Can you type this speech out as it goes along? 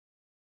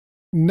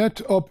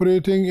Net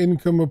Operating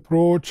Income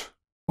Approach,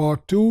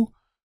 Part 2.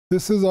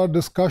 This is our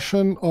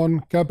discussion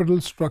on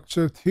capital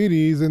structure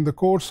theories in the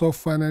course of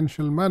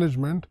financial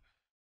management,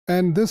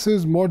 and this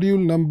is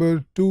module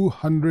number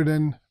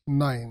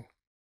 209.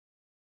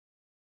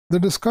 The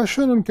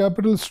discussion on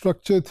capital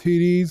structure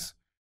theories,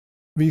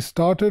 we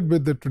started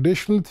with the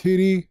traditional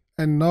theory,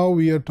 and now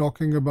we are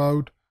talking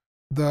about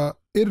the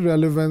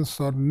irrelevance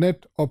or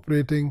net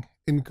operating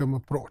income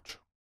approach.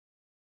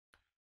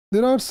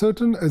 There are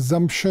certain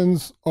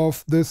assumptions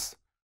of this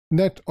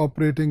net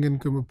operating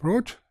income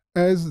approach,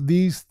 as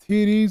these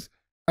theories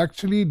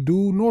actually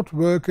do not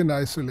work in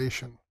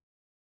isolation.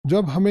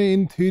 जब हमें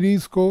इन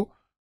theories को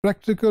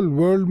practical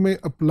world में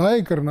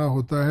apply करना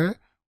होता है,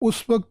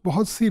 उस वक्त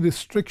बहुत सी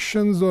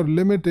restrictions और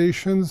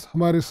limitations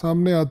हमारे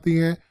सामने आती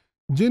हैं,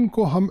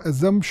 जिनको हम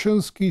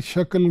assumptions की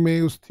शक्ल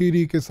में उस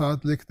theory के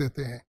साथ लिख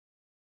देते हैं.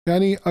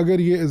 यानी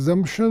अगर ये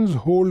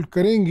assumptions hold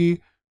करेंगी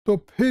तो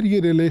फिर ये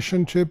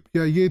रिलेशनशिप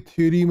या ये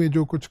थ्योरी में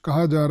जो कुछ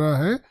कहा जा रहा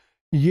है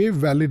ये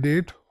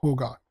वैलिडेट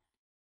होगा.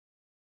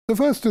 The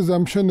first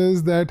assumption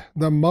is that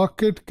the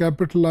market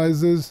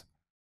capitalizes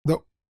the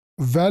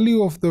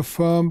value of the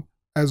firm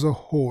as a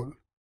whole.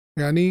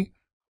 यानी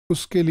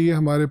उसके लिए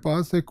हमारे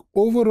पास एक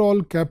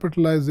ओवरऑल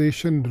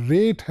कैपिटलाइजेशन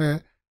रेट है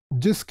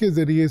जिसके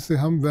ज़रिए से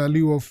हम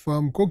वैल्यू ऑफ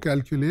फर्म को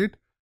कैलकुलेट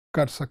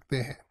कर सकते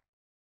हैं.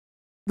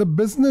 The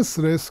business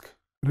risk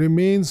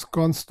remains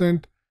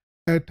constant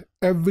at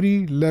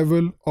every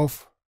level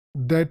of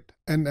debt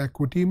and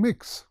equity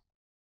mix.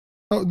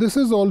 Now, this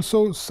is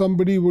also,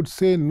 somebody would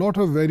say, not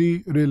a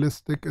very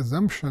realistic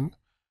assumption,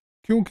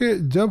 क्योंकि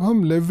जब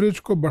हम leverage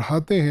को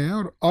बढ़ाते हैं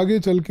और आगे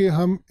चल के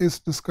हम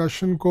इस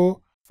discussion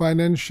को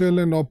financial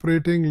and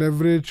operating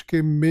leverage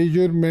के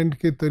measurement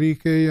के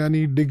तरीके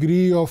यानी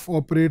degree of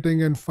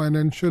operating and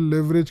financial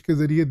leverage के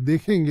ज़रिए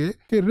देखेंगे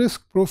कि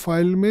risk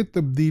profile में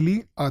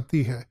तब्दीली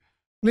आती है.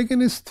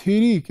 लेकिन इस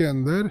theory के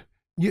अंदर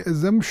ये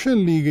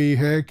assumption ली गई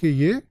है कि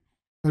ये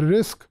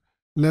risk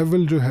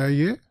level जो है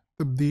ये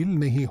तब्दील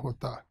नहीं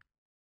होता.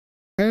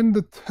 And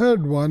the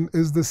third one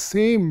is the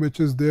same which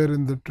is there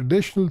in the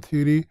traditional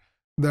theory,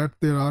 that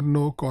there are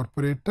no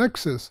corporate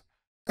taxes.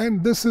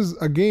 And this is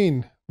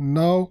again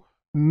now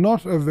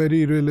not a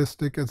very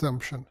realistic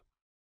assumption.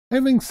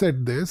 Having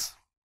said this,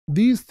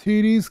 these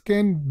theories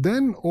can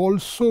then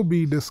also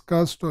be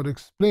discussed or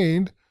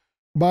explained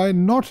by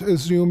not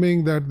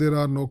assuming that there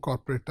are no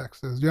corporate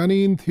taxes.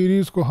 यानी इन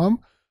theories को हम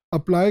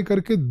apply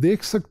करके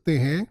देख सकते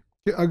हैं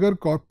कि अगर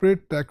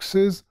corporate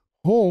taxes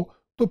हो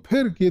तो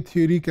फिर ये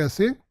theory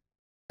कैसे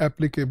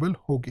applicable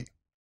होगी.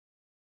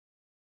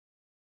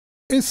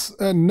 इस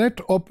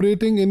net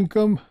operating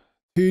income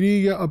theory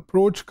या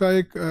approach का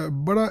एक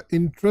बड़ा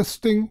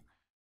interesting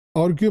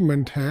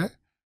argument है,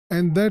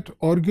 and that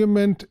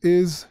argument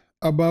is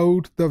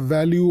about the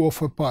value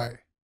of a pie.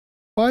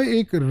 Pie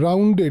एक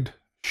rounded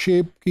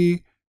शेप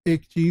की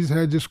एक चीज़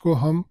है जिसको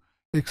हम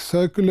एक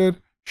सर्कुलर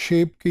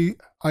शेप की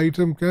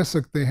आइटम कह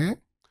सकते हैं.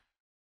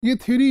 ये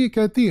थ्योरी ये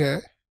कहती है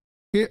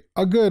कि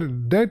अगर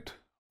डेट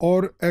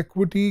और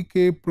एक्विटी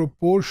के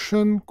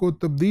प्रोपोर्शन को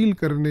तब्दील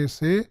करने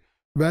से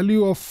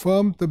वैल्यू ऑफ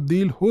फर्म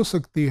तब्दील हो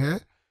सकती है,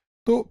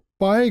 तो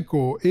पाई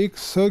को, एक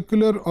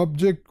सर्कुलर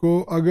ऑब्जेक्ट को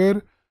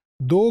अगर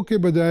 2 के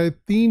बजाय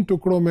 3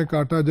 टुकड़ों में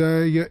काटा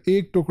जाए या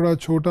एक टुकड़ा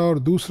छोटा और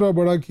दूसरा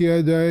बड़ा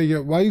किया जाए या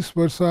वाइस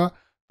वर्सा,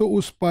 तो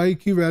उस पाई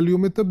की वैल्यू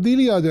में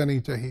तब्दीली आ जानी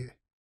चाहिए.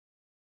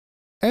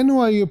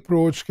 NOI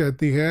अप्रोच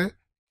कहती है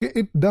कि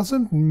it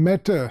doesn't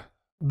matter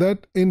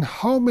that in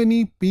how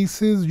many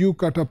pieces you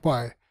cut a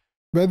pi,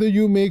 whether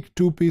you make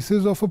 2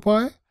 pieces of a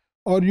पाई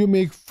और you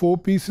make 4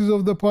 pieces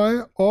of the पाई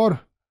और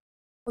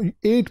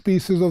 8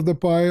 pieces of the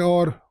pie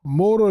or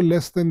more or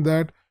less than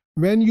that,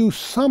 when you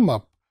sum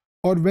up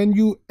or when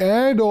you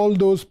add all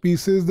those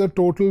pieces, the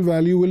total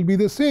value will be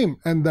the same,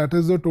 and that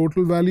is the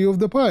total value of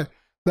the pie.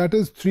 That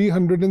is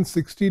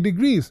 360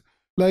 degrees.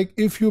 Like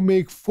if you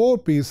make 4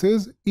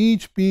 pieces,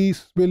 each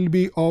piece will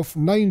be of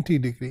 90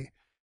 degree.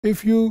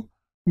 If you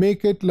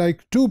make it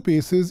like 2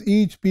 pieces,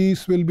 each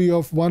piece will be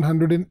of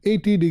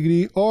 180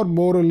 degree or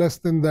more or less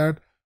than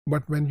that.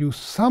 But when you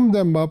sum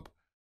them up,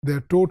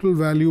 their total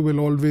value will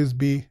always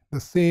be the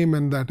same,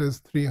 and that is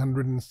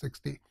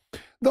 360.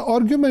 The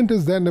argument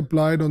is then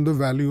applied on the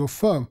value of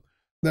firm,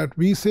 that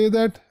we say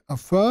that a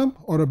firm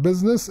or a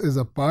business is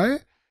a pie,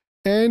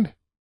 and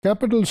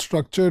capital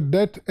structure,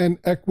 debt and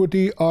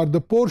equity are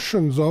the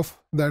portions of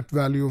that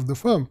value of the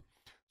firm.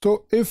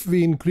 So if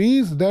we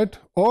increase debt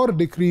or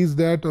decrease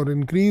debt or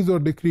increase or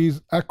decrease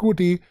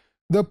equity,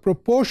 the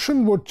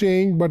proportion would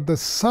change, but the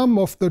sum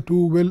of the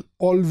two will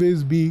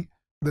always be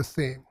the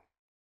same.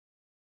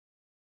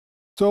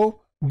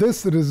 So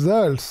this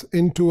results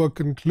into a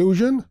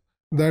conclusion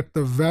that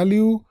the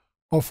value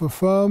of a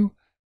firm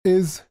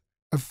is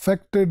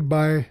affected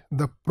by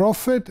the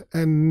profit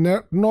and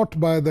not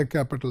by the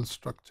capital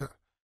structure.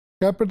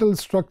 Capital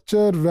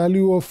structure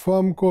value of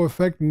firm को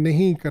affect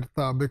नहीं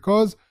करता,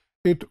 because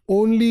it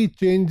only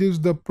changes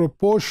the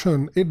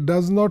proportion, it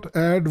does not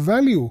add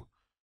value.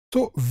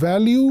 So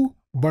value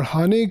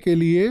बढ़ाने के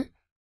लिए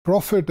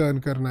profit earn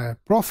करना है.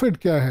 Profit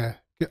क्या है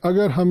कि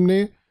अगर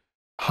हमने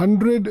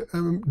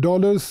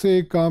 $100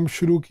 से काम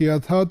शुरू किया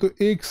था तो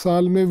एक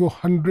साल में वो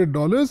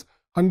 $100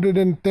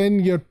 110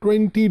 या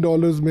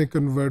 $20 में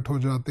कन्वर्ट हो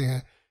जाते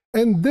हैं.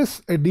 And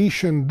this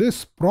addition,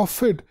 this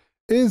profit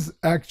is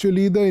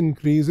actually the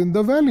increase in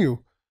the value.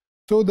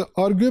 So the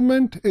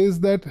argument is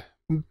that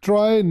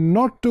try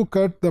not to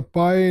cut the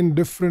pie in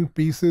different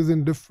pieces in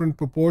different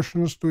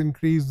proportions to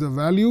increase the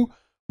value,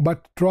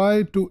 but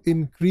try to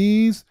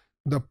increase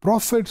the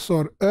profits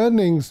or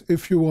earnings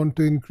if you want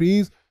to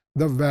increase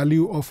the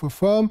value of a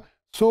firm.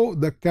 So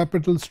the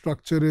capital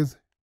structure is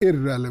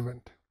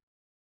irrelevant.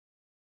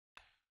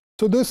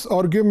 So this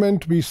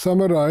argument we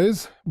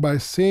summarize by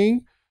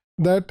saying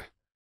that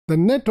the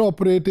net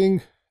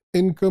operating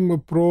income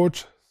approach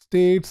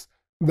states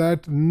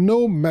that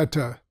no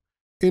matter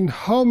in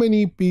how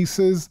many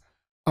pieces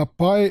a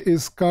pie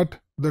is cut,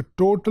 the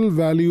total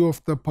value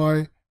of the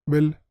pie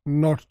will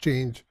not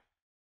change.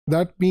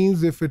 That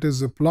means if it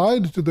is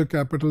applied to the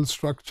capital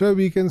structure,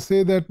 we can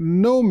say that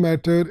no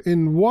matter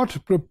in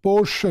what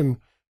proportion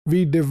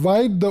we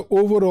divide the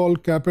overall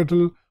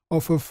capital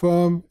of a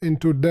firm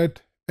into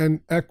debt and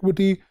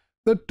equity,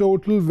 the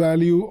total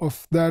value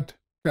of that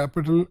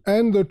capital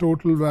and the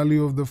total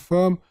value of the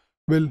firm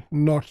will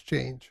not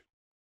change.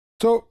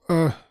 So,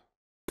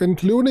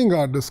 concluding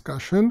our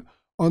discussion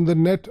on the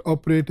net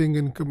operating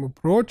income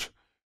approach,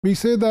 we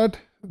say that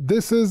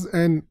this is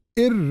an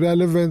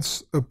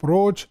irrelevance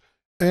approach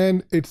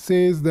and it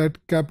says that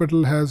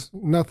capital has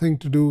nothing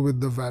to do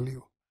with the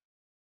value.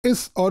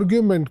 इस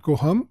argument को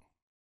हम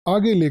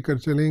आगे लेकर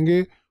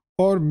चलेंगे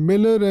और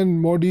Miller and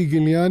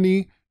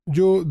मोडिगिलियानी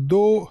जो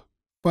दो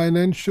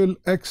financial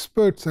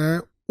experts हैं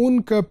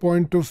उनका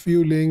पॉइंट ऑफ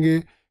व्यू लेंगे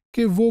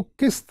कि वो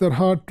किस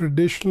तरह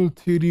ट्रेडिशनल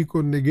थ्योरी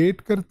को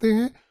नेगेट करते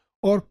हैं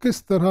और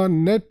किस तरह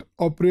नेट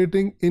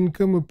ऑपरेटिंग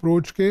इनकम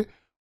अप्रोच के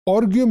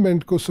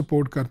आर्ग्यूमेंट को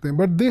सपोर्ट करते हैं.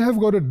 But they have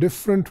got a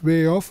different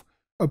way of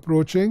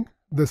approaching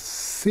the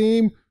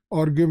same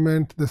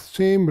argument, the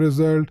same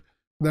result,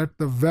 that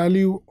the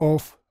value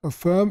of a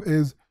firm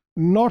is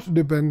not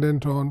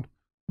dependent on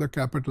the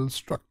capital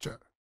structure.